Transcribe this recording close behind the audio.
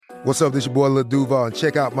What's up? This your boy Lil Duval, and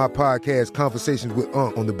check out my podcast, Conversations with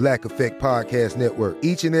Unc, on the Black Effect Podcast Network.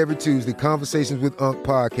 Each and every Tuesday, Conversations with Unc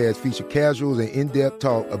podcast feature casuals and in-depth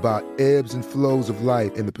talk about ebbs and flows of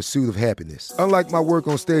life and the pursuit of happiness. Unlike my work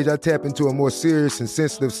on stage, I tap into a more serious and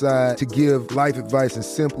sensitive side to give life advice and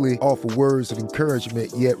simply offer words of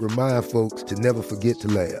encouragement, yet remind folks to never forget to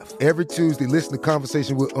laugh. Every Tuesday, listen to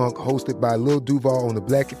Conversations with Unc, hosted by Lil Duval on the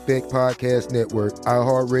Black Effect Podcast Network,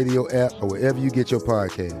 iHeartRadio app, or wherever you get your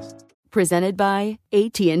podcasts. Presented by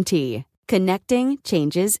AT&T. Connecting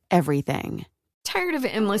changes everything. Tired of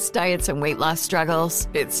endless diets and weight loss struggles?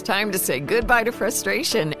 It's time to say goodbye to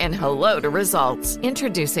frustration and hello to results.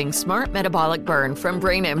 Introducing Smart Metabolic Burn from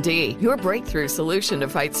BrainMD, your breakthrough solution to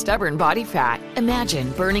fight stubborn body fat.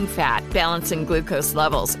 Imagine burning fat, balancing glucose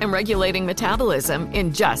levels, and regulating metabolism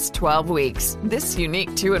in just 12 weeks. This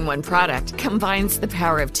unique 2-in-1 product combines the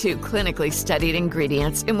power of 2 clinically studied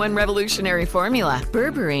ingredients in one revolutionary formula.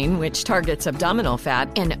 Berberine, which targets abdominal fat,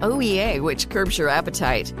 and OEA, which curbs your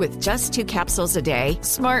appetite. With just 2 capsules a day,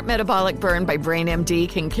 Smart Metabolic Burn by BrainMD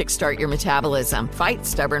can kickstart your metabolism, fight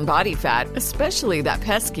stubborn body fat, especially that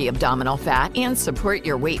pesky abdominal fat, and support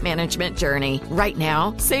your weight management journey. Right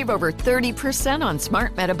now, save over 30% on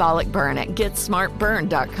Smart Metabolic Burn at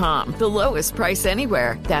GetSmartBurn.com. The lowest price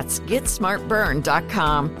anywhere. That's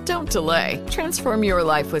GetSmartBurn.com. Don't delay. Transform your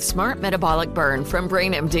life with Smart Metabolic Burn from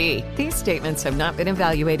BrainMD. These statements have not been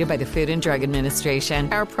evaluated by the Food and Drug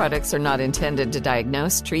Administration. Our products are not intended to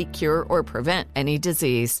diagnose, treat, cure, or prevent any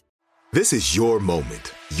disease. This is your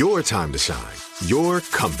moment, your time to shine, your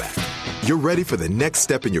comeback. You're ready for the next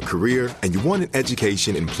step in your career, and you want an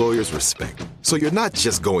education employers respect. So you're not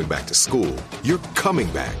just going back to school, you're coming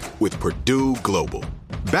back with Purdue Global.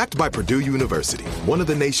 Backed by Purdue University, one of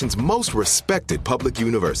the nation's most respected public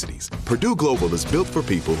universities, Purdue Global is built for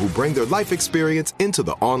people who bring their life experience into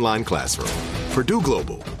the online classroom. Purdue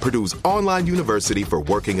Global, Purdue's online university for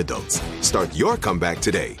working adults. Start your comeback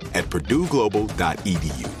today at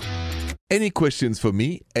purdueglobal.edu. Any questions for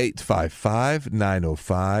me?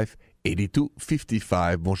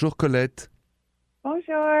 855-905-8255. Bonjour, Colette.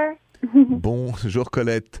 Bonjour. Bonjour,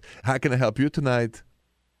 Colette. How can I help you tonight?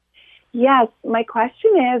 Yes, my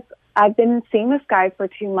question is, I've been seeing this guy for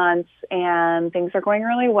 2 months, and things are going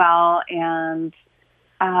really well, and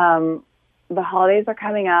the holidays are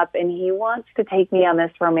coming up, and he wants to take me on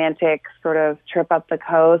this romantic sort of trip up the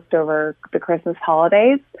coast over the Christmas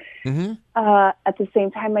holidays. Mm-hmm. At the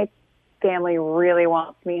same time, my family really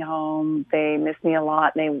wants me home. They miss me a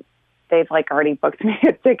lot, and they've like already booked me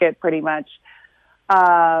a ticket pretty much.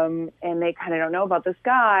 And they kind of don't know about this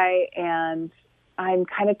guy, and I'm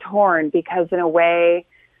kind of torn because in a way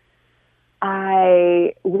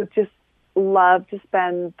I would just love to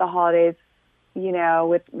spend the holidays, you know,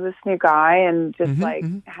 with this new guy and just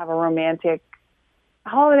have a romantic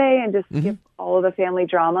holiday and just skip all of the family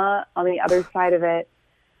drama. On the other side of it,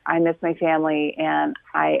 I miss my family, and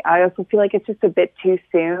I also feel like it's just a bit too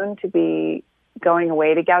soon to be going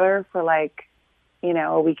away together for like, you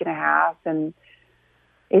know, a week and a half, and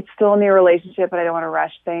it's still a new relationship, but I don't want to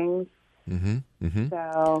rush things.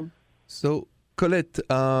 So Colette,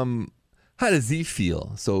 how does he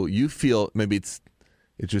feel? So you feel maybe it's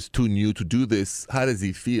just too new to do this. How does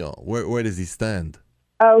he feel? Where does he stand?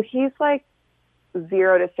 Oh, he's like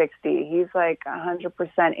 0 to 60. He's like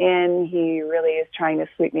 100% in. He really is trying to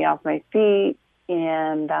sweep me off my feet,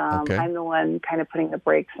 and I'm the one kind of putting the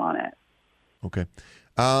brakes on it. Okay.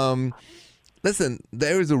 Listen,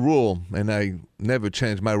 there is a rule, and I never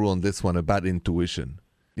change my rule on this one about intuition.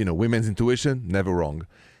 You know, women's intuition, never wrong.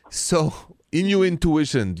 So, in your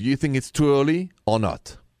intuition, do you think it's too early or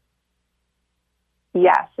not?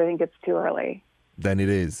 Yes, I think it's too early. Then it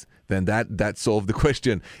is. Then that solved the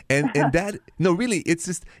question. And that, no, really,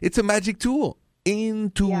 it's a magic tool.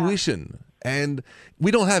 Intuition. Yeah. And we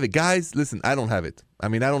don't have it. Guys, listen, I don't have it. I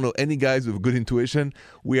mean, I don't know any guys with good intuition.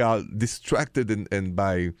 We are distracted and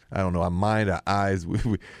by, I don't know, our mind, our eyes.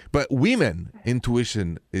 But women,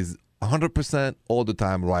 intuition is 100% all the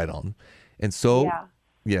time right on. And so,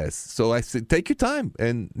 yes. So I said, take your time.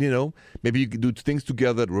 And, you know, maybe you can do things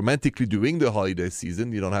together romantically during the holiday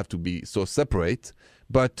season. You don't have to be so separate,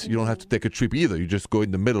 but you don't have to take a trip either. You just go in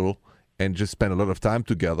the middle and just spend a lot of time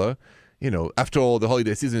together. You know, after all, the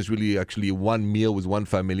holiday season is really actually one meal with one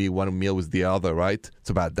family, one meal with the other, right? It's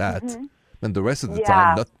about that. And the rest of the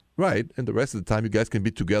time, not right. And the rest of the time, you guys can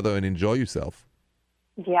be together and enjoy yourself.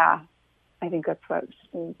 Yeah, I think that's what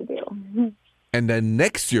we need to do. And then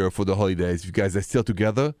next year for the holidays, if you guys are still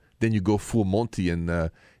together, then you go full Monty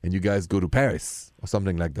and you guys go to Paris or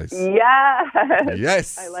something like this.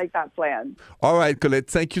 Yes. I like that plan. All right, Colette,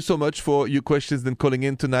 thank you so much for your questions and calling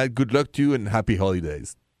in tonight. Good luck to you and happy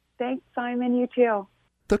holidays. Simon, you too.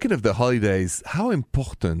 Talking of the holidays, how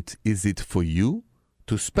important is it for you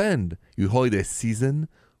to spend your holiday season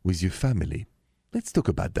with your family? Let's talk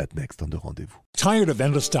about that next on The Rendezvous. Tired of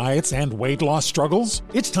endless diets and weight loss struggles?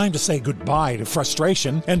 It's time to say goodbye to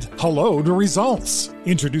frustration and hello to results.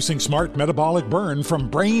 Introducing Smart Metabolic Burn from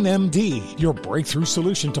Brain MD, your breakthrough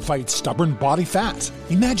solution to fight stubborn body fat.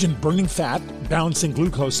 Imagine burning fat, balancing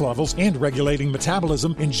glucose levels, and regulating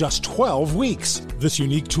metabolism in just 12 weeks. This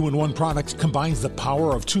unique 2-in-1 product combines the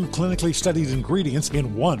power of 2 clinically studied ingredients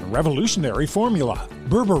in one revolutionary formula.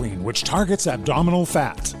 Berberine, which targets abdominal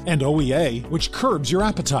fat, and OEA, which curbs your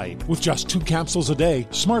appetite. With just 2 capsules a day,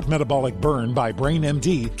 Smart Metabolic Burn by Brain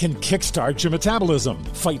MD can kickstart your metabolism,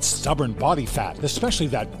 fight stubborn body fat, especially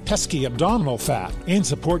that pesky abdominal fat, and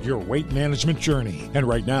support your weight management journey. And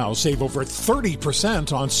right now, save over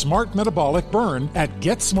 30% on Smart Metabolic Burn at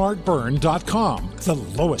GetSmartBurn.com. The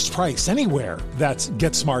lowest price anywhere. That's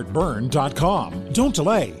GetSmartBurn.com. Don't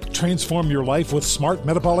delay. Transform your life with Smart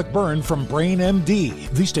Metabolic Burn from Brain MD.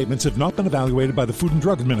 These statements have not been evaluated by the Food and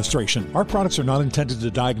Drug Administration. Our products are not intended to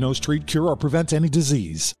diagnose, treat, cure, or prevent any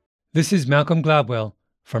disease. This is Malcolm Gladwell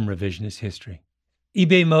from Revisionist History.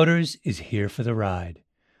 eBay Motors is here for the ride.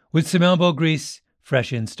 With some elbow grease,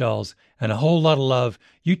 fresh installs, and a whole lot of love,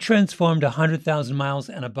 you transformed 100,000 miles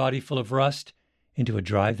and a body full of rust into a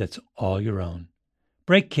drive that's all your own.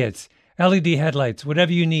 Brake kits, LED headlights,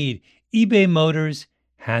 whatever you need, eBay Motors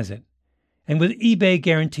has it. And with eBay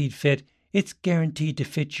Guaranteed Fit, it's guaranteed to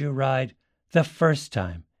fit your ride the first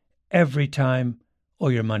time, every time,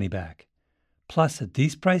 or your money back. Plus, at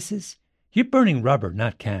these prices, you're burning rubber,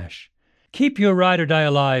 not cash. Keep your ride or die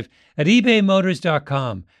alive at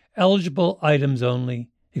ebaymotors.com. Eligible items only.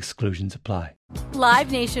 Exclusions apply. Live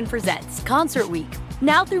Nation presents Concert Week.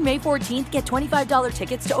 Now through May 14th, get $25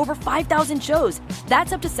 tickets to over 5,000 shows.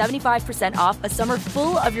 That's up to 75% off a summer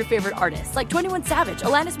full of your favorite artists like 21 Savage,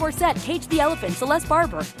 Alanis Morissette, Cage the Elephant, Celeste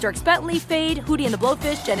Barber, Dierks Bentley, Fade, Hootie and the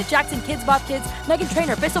Blowfish, Janet Jackson, Kidz Bop Kids, Meghan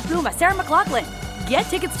Trainor, Peso Pluma, Sarah McLachlan. Get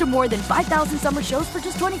tickets to more than 5,000 summer shows for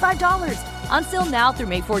just $25. On sale now through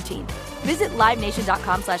May 14th. Visit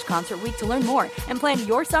LiveNation.com/Concert Week to learn more and plan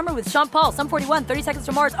your summer with Sean Paul, Sum 41, 30 Seconds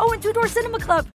to Mars, and Two Door Cinema Club.